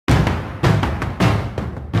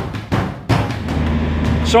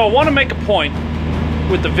So I want to make a point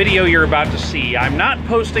with the video you're about to see. I'm not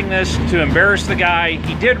posting this to embarrass the guy.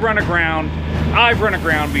 He did run aground. I've run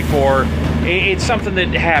aground before. It's something that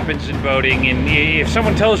happens in boating, and if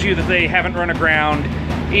someone tells you that they haven't run aground,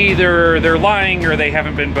 either they're lying or they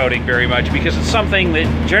haven't been boating very much, because it's something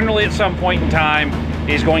that generally at some point in time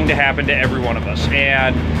is going to happen to every one of us.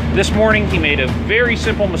 And this morning he made a very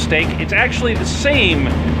simple mistake. It's actually the same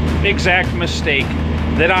exact mistake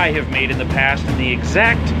that I have made in the past in the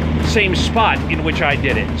exact same spot in which I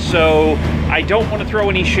did it. So I don't want to throw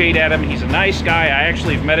any shade at him. He's a nice guy. I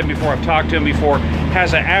actually have met him before. I've talked to him before.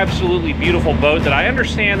 Has an absolutely beautiful boat that I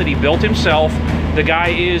understand that he built himself. The guy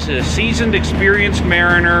is a seasoned, experienced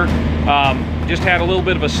mariner. Just had a little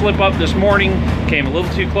bit of a slip up this morning. Came a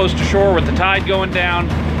little too close to shore with the tide going down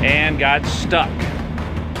and got stuck.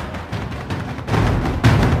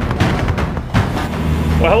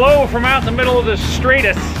 Well, hello from out in the middle of the Strait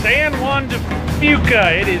of San Juan de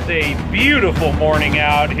Fuca. It is a beautiful morning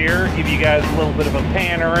out here. Give you guys a little bit of a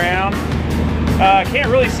pan around.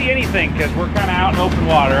 Can't really see anything because we're kind of out in open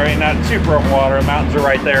water. Right? Not super open water. The mountains are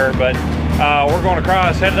right there, but we're going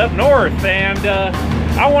across, headed up north, and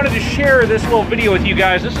I wanted to share this little video with you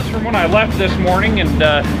guys. This is from when I left this morning, and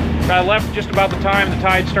I left just about the time the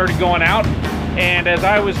tide started going out. And as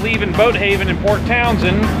I was leaving Boat Haven in Port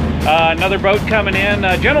Townsend, another boat coming in,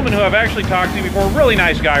 a gentleman who I've actually talked to before, really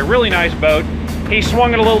nice guy, really nice boat. He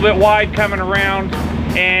swung it a little bit wide coming around,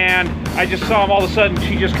 and I just saw him all of a sudden,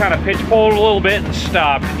 she just kind of pitch pulled a little bit and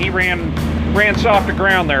stopped. And he ran soft to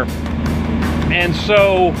ground there. And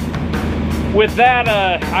so with that,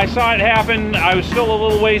 I saw it happen. I was still a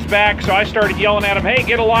little ways back, so I started yelling at him, hey,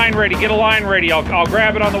 get a line ready, get a line ready. I'll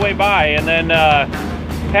grab it on the way by. And then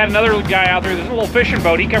had another guy out there, there's a little fishing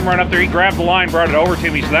boat. He come run up there, he grabbed the line, brought it over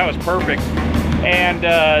to me, so that was perfect. And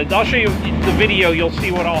I'll show you the video, you'll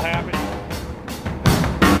see what all happened.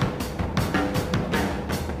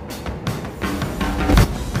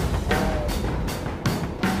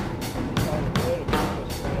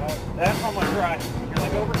 That's on my dry. Your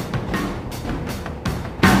leg over?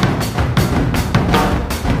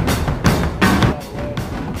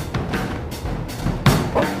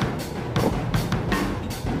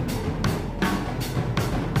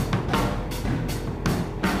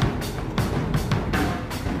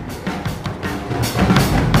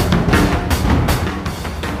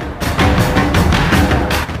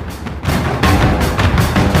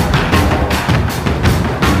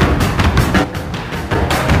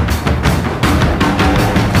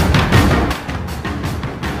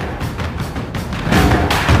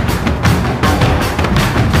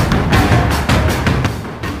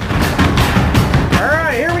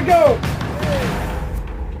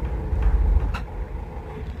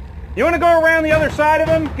 You want to go around the other side of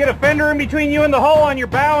him, get a fender in between you and the hull on your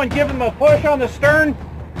bow and give him a push on the stern.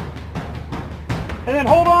 And then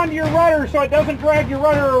hold on to your rudder so it doesn't drag your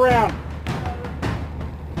rudder around.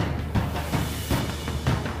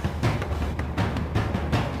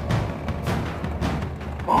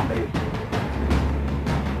 Come on, baby.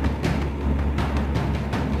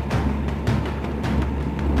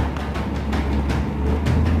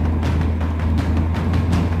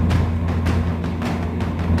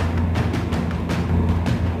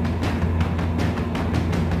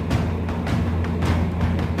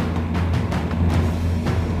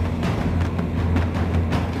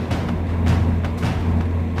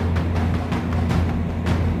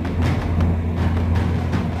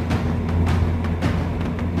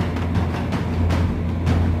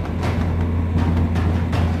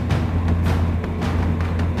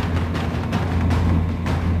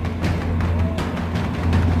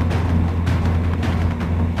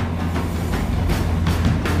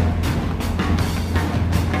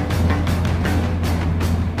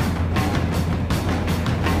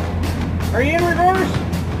 Are you in reverse?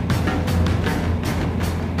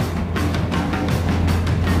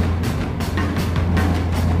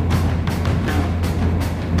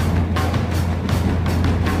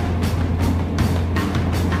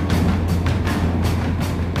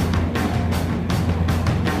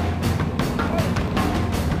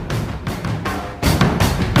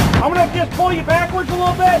 I'm going to just pull you backwards a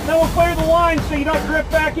little bit, and then we'll clear the line so you don't drift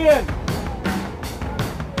back in.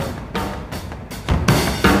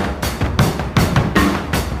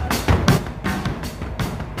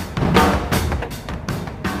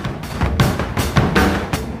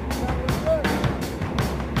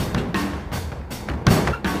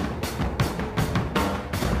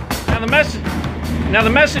 Now the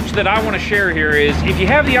message that I want to share here is, if you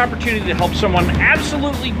have the opportunity to help someone,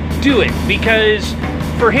 absolutely do it. Because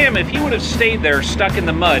for him, if he would have stayed there stuck in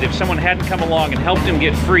the mud, if someone hadn't come along and helped him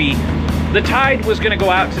get free, The tide was going to go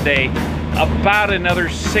out today about another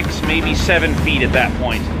 6, maybe 7 feet at that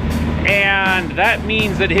point. And that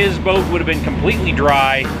means that his boat would have been completely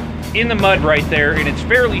dry in the mud right there, and it's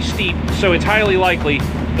fairly steep, so it's highly likely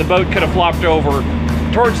the boat could have flopped over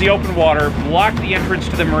towards the open water, blocked the entrance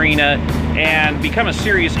to the marina, and become a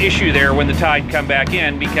serious issue there when the tide come back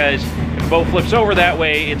in, because if the boat flips over that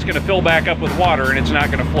way, it's going to fill back up with water and it's not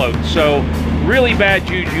going to float. So really bad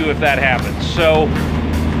juju if that happens. So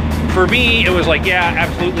for me, it was like, yeah,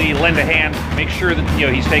 absolutely, lend a hand, make sure that, you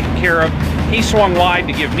know, he's taken care of. He swung wide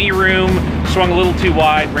to give me room, swung a little too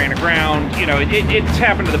wide, ran aground. You know, it's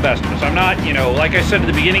happened to the best of us. I'm not, you know, like I said at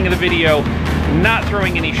the beginning of the video, not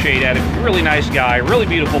throwing any shade at him. Really nice guy, really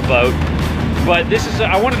beautiful boat. But this is,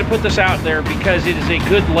 I wanted to put this out there because it is a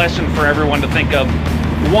good lesson for everyone to think of.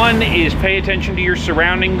 One is pay attention to your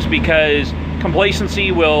surroundings, because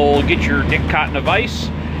complacency will get your dick caught in a vise.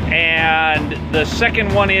 And the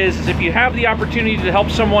second one is if you have the opportunity to help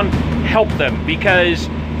someone, help them, because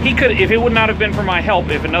he could, if it would not have been for my help,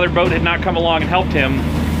 if another boat had not come along and helped him,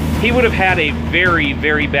 he would have had a very,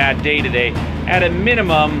 very bad day today. At a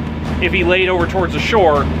minimum, if he laid over towards the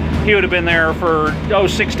shore, he would have been there for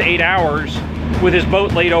 6 to 8 hours with his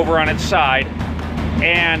boat laid over on its side,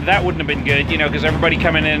 and that wouldn't have been good, you know, because everybody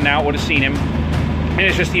coming in and out would have seen him, and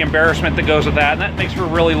it's just the embarrassment that goes with that, and that makes for a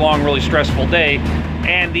really long, really stressful day.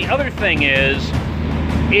 And the other thing is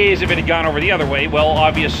if it had gone over the other way, well,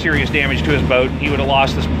 obvious serious damage to his boat. He would have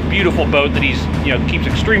lost this beautiful boat that he's, you know, keeps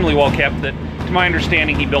extremely well kept, that to my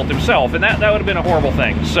understanding he built himself, and that would have been a horrible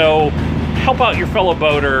thing. So help out your fellow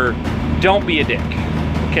boater, don't be a dick.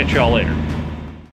 Catch y'all later.